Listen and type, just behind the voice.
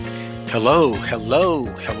Hello,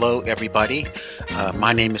 everybody.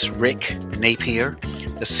 My name is Rick Napier,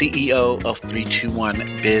 the CEO of 321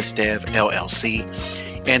 BizDev LLC.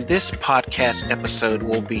 And this podcast episode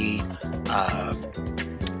will be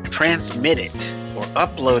transmitted or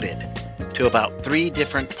uploaded to about 3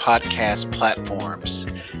 different podcast platforms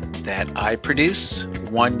that I produce.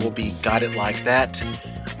 One will be Got It Like That,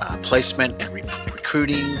 placement and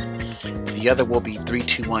recruiting. The other will be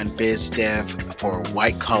 321 BizDev for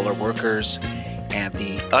white collar workers. And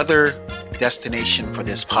the other destination for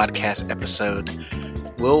this podcast episode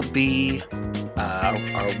will be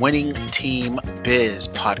our Winning Team Biz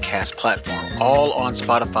podcast platform, all on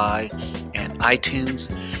Spotify and iTunes.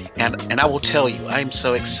 And I will tell you, I'm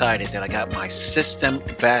so excited that I got my system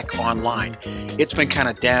back online. It's been kind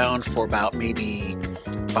of down for about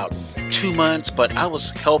 2 months, but I was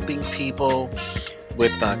helping people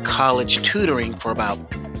with college tutoring for about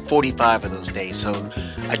 45 of those days, so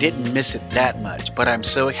I didn't miss it that much. But I'm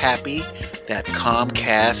so happy that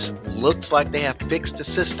Comcast looks like they have fixed the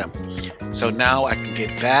system. So now I can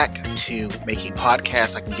get back to making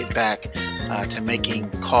podcasts. I can get back to making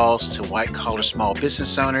calls to white collar small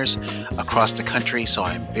business owners across the country. So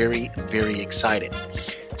I'm very, very excited.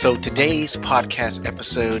 So today's podcast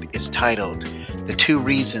episode is titled The 2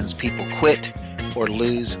 Reasons People Quit or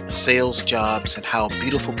Lose Sales Jobs and How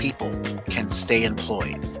Beautiful People Can Stay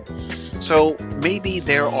Employed. So maybe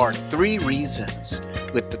there are 3 reasons,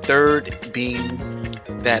 with the third being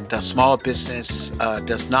that the small business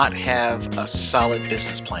does not have a solid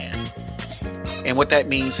business plan. And what that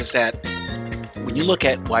means is that when you look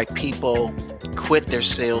at why people quit their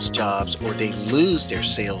sales jobs or they lose their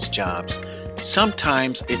sales jobs,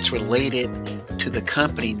 sometimes it's related to the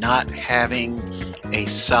company not having a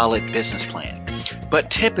solid business plan. But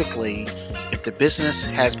typically, if the business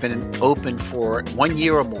has been open for 1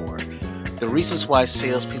 year or more, the reasons why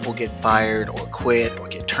salespeople get fired or quit or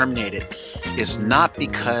get terminated is not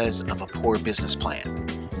because of a poor business plan.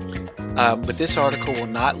 But this article will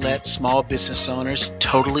not let small business owners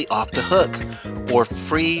totally off the hook or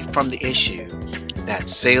free from the issue that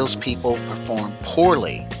salespeople perform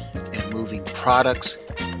poorly in moving products,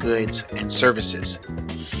 goods, and services.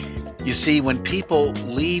 You see, when people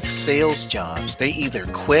leave sales jobs, they either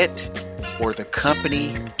quit or the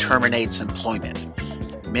company terminates employment.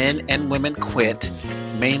 Men and women quit,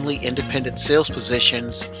 mainly independent sales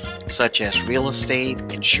positions such as real estate,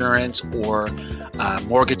 insurance, or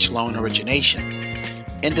mortgage loan origination.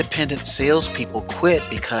 Independent salespeople quit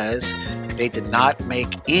because they did not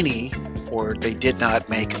make any or they did not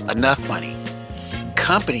make enough money.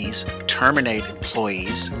 Companies terminate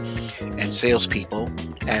employees and salespeople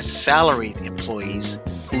as salaried employees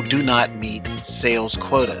who do not meet sales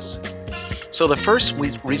quotas. So the first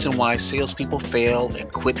reason why salespeople fail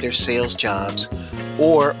and quit their sales jobs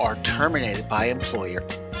or are terminated by employer.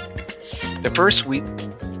 The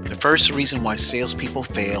first reason why salespeople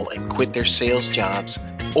fail and quit their sales jobs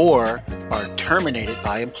or are terminated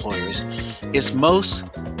by employers is most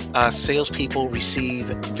salespeople receive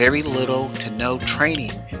very little to no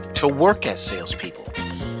training to work as salespeople.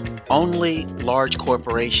 Only large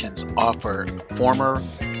corporations offer formal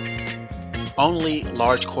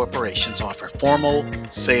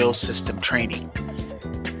sales system training.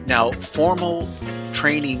 Now, formal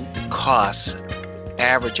training costs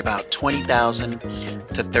average about $20,000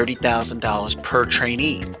 to $30,000 per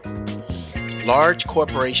trainee. Large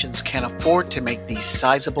corporations can afford to make these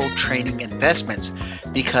sizable training investments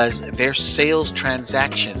because their sales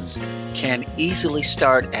transactions can easily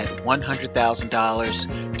start at $100,000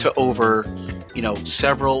 to over,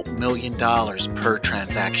 several $1,000,000 per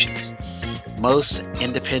transactions. Most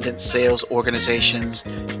independent sales organizations,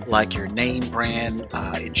 like your name brand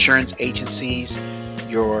insurance agencies,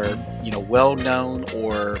 your well-known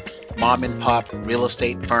or mom and pop real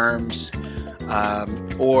estate firms,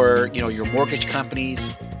 or your mortgage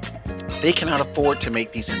companies, they cannot afford to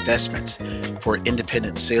make these investments for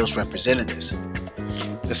independent sales representatives.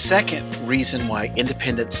 The second reason why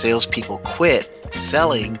independent salespeople quit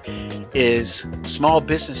selling is small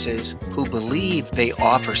businesses who believe they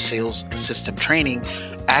offer sales system training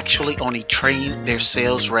actually only train their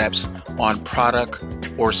sales reps on product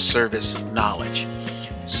or service knowledge.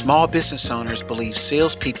 Small business owners believe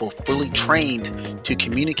salespeople fully trained to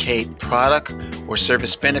communicate product or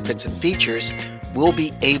service benefits and features will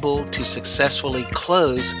be able to successfully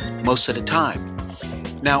close most of the time.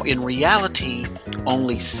 Now, in reality,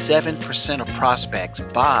 only 7% of prospects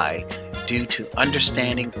buy due to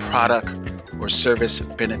understanding product or service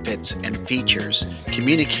benefits and features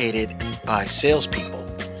communicated by salespeople.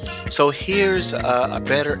 So here's a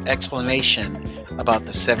better explanation about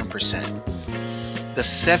the 7%. The The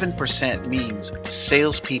 7% means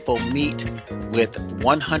salespeople meet with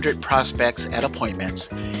 100 prospects at appointments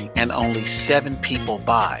and only 7 people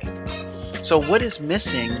buy. So what is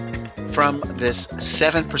missing from this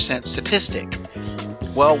 7% statistic?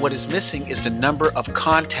 Well, what is missing is the number of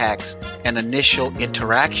contacts and initial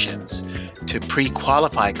interactions to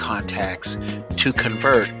pre-qualify contacts to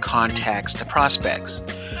convert contacts to prospects.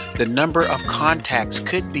 The number of contacts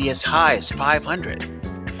could be as high as 500.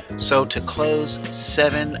 So to close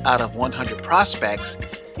 7 out of 100 prospects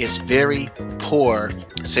is very poor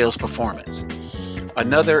sales performance.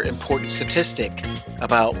 Another important statistic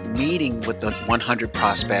about meeting with the 100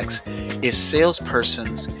 prospects is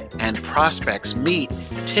salespersons and prospects meet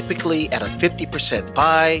typically at a 50%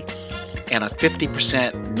 buy and a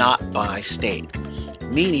 50% not buy state,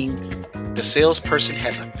 meaning the salesperson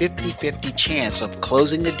has a 50-50 chance of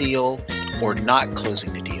closing the deal or not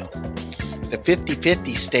closing the deal. The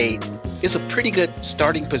 50-50 state is a pretty good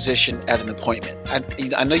starting position at an appointment.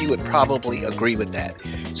 I know you would probably agree with that.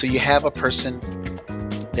 So you have a person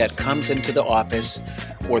that comes into the office,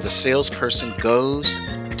 or the salesperson goes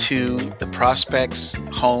to the prospect's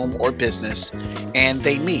home or business and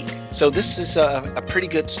they meet. So this is a pretty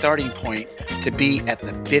good starting point to be at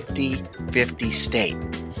the 50-50 state.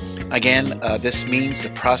 Again, this means the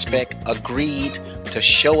prospect agreed to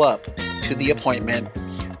show up to the appointment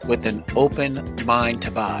with an open mind to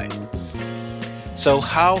buy. So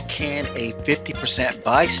how can a 50%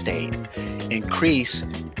 buy state increase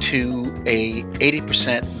to a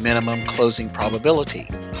 80% minimum closing probability?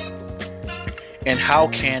 And how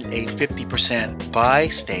can a 50% buy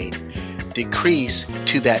state decrease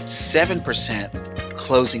to that 7%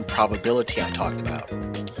 closing probability I talked about?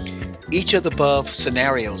 Each of the above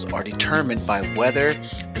scenarios are determined by whether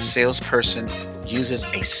the salesperson uses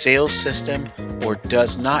a sales system or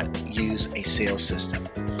does not use a sales system.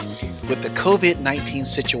 With the COVID-19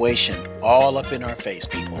 situation all up in our face,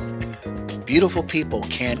 people, beautiful people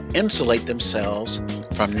can insulate themselves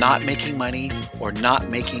from not making money or not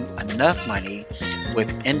making enough money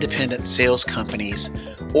with independent sales companies,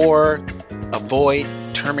 or avoid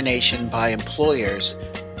termination by employers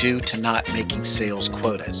due to not making sales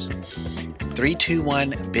quotas.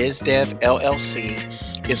 321 BizDev LLC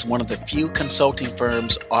is one of the few consulting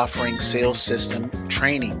firms offering sales system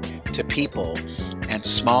training to people and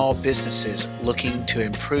small businesses looking to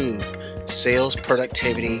improve sales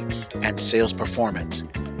productivity and sales performance,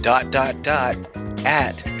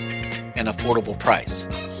 at an affordable price.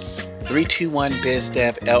 321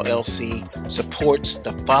 BizDev LLC supports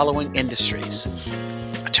the following industries: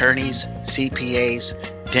 attorneys, CPAs,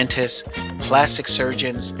 dentists, plastic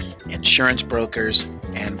surgeons, insurance brokers,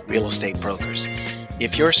 and real estate brokers.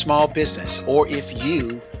 If you're a small business, or if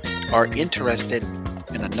you are interested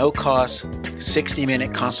in a no-cost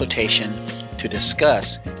 60-minute consultation to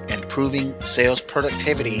discuss improving sales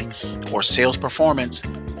productivity or sales performance,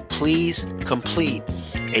 please complete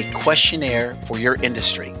a questionnaire for your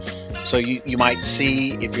industry. So you might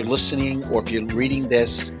see, if you're listening or if you're reading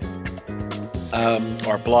this,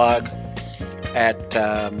 our blog at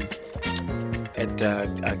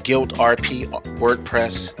Guild RP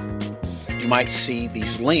WordPress, you might see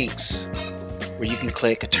these links where you can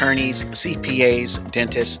click attorneys, CPAs,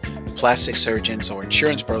 dentists, plastic surgeons, or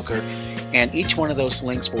insurance broker, and each one of those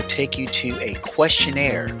links will take you to a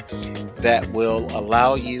questionnaire that will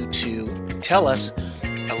allow you to tell us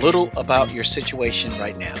a little about your situation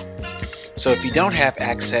right now. So if you don't have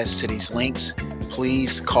access to these links,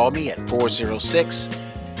 please call me at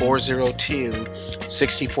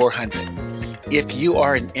 406-402-6400. If you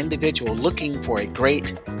are an individual looking for a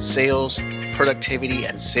great sales productivity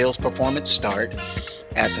and sales performance start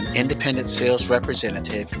as an independent sales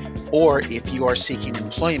representative, or if you are seeking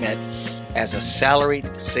employment as a salaried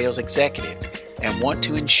sales executive and want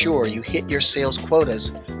to ensure you hit your sales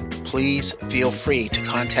quotas, please feel free to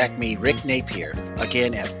contact me, Rick Napier,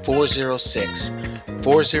 again at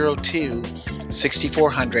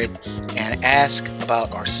 406-402-6400, and ask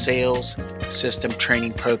about our sales system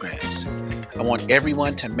training programs. I want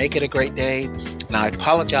everyone to make it a great day, and I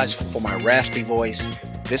apologize for my raspy voice.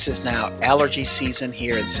 This is now allergy season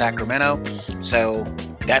here in Sacramento, so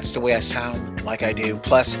that's the way I sound like I do.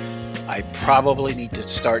 Plus, I probably need to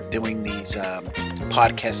start doing these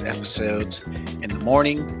podcast episodes in the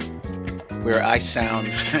morning where I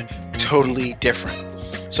sound totally different.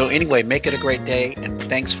 So anyway, make it a great day, and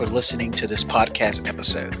thanks for listening to this podcast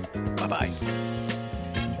episode. Bye-bye.